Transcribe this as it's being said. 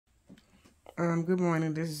Good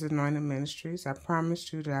morning. This is Anointed Ministries. I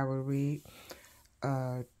promised you that I would read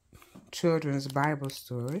a children's Bible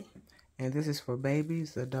story, and this is for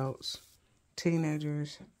babies, adults,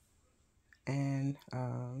 teenagers, and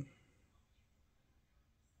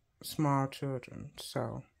small children.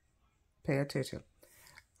 So pay attention.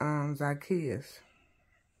 Zacchaeus.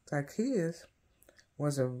 Zacchaeus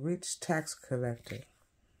was a rich tax collector.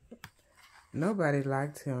 Nobody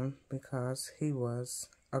liked him because he was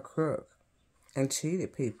a crook and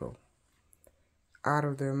cheated people out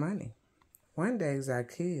of their money. One day,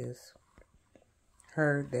 Zacchaeus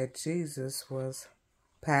heard that Jesus was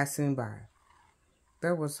passing by.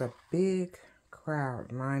 There was a big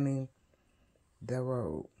crowd lining the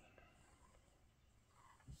road.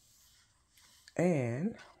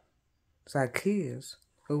 And Zacchaeus,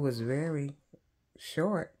 who was very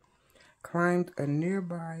short, climbed a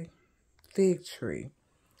nearby fig tree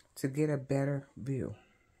to get a better view.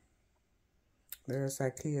 There's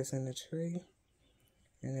Zacchaeus in the tree,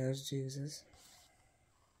 and there's Jesus.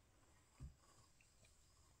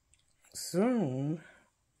 Soon,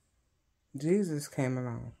 Jesus came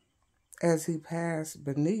along. As he passed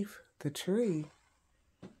beneath the tree,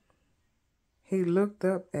 he looked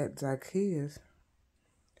up at Zacchaeus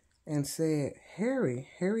and said, hurry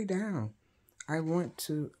down. I want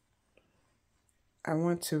to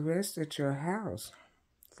rest at your house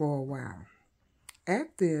for a while.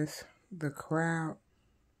 At this, the crowd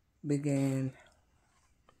began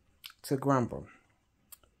to grumble.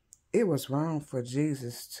 It was wrong for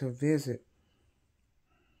Jesus to visit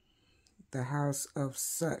the house of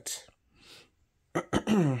such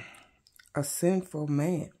a sinful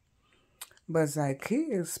man. But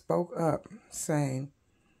Zacchaeus spoke up, saying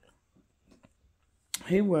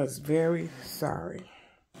he was very sorry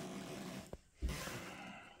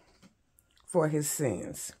for his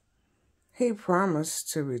sins. He promised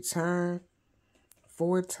to return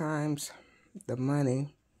 4 times the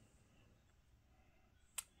money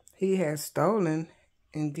he had stolen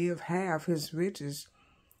and give half his riches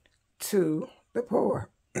to the poor.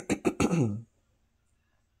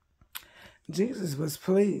 Jesus was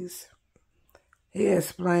pleased. He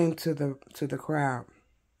explained to the crowd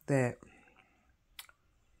that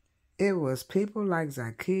it was people like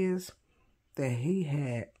Zacchaeus that he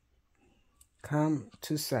had come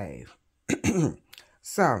to save.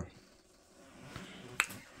 So,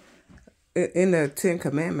 in the 10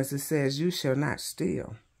 Commandments, it says, you shall not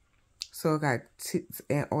steal. So,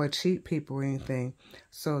 or cheat people or anything.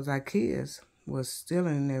 So, Zacchaeus was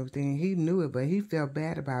stealing and everything. He knew it, but he felt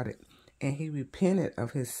bad about it. And he repented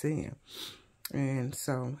of his sin. And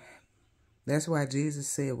so, that's why Jesus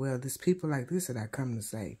said, well, there's people like this that I come to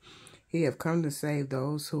save. He have come to save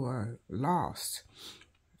those who are lost.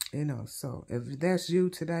 You know, so if that's you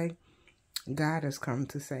today, God has come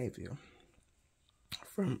to save you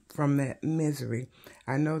from that misery.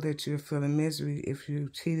 I know that you're feeling misery if you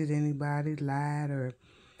cheated anybody, lied, or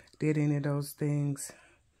did any of those things.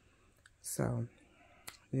 So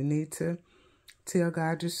you need to tell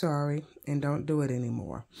God you're sorry and don't do it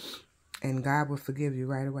anymore. And God will forgive you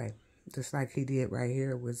right away, just like he did right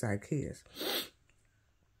here with Zacchaeus.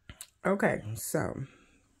 Okay, so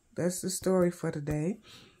that's the story for today.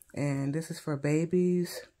 And this is for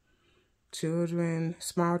babies, children,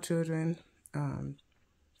 small children,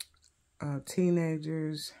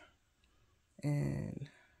 teenagers, and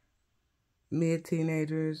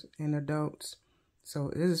mid-teenagers, and adults. So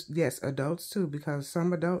it is, yes, adults too, because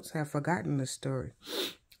some adults have forgotten the story.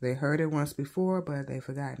 They heard it once before, but they've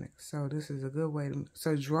forgotten it. So this is a good way to,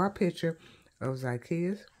 so draw a picture of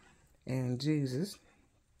Zacchaeus and Jesus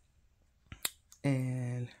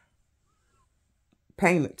and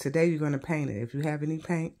paint it. Today you're going to paint it. If you have any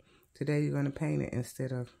paint, today you're going to paint it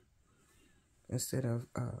instead of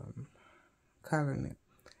coloring it.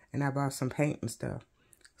 And I bought some paint and stuff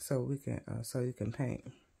so we can so you can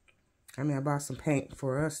paint. I mean, I bought some paint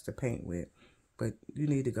for us to paint with, but you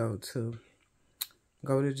need to go to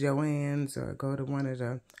Joann's or go to one of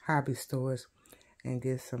the hobby stores and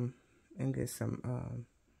get some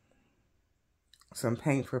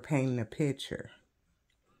paint for painting a picture.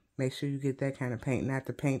 Make sure you get that kind of paint, not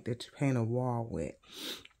the paint that you paint a wall with.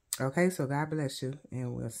 Okay, so God bless you,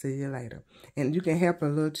 and we'll see you later. And you can help a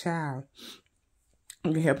little child.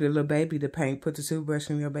 You can help your little baby to paint. Put the toothbrush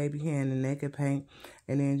in your baby hand and they can paint.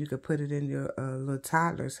 And then you can put it in your little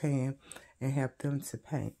toddler's hand and help them to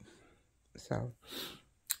paint. So,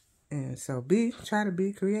 try to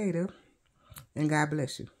be creative. And God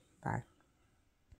bless you. Bye.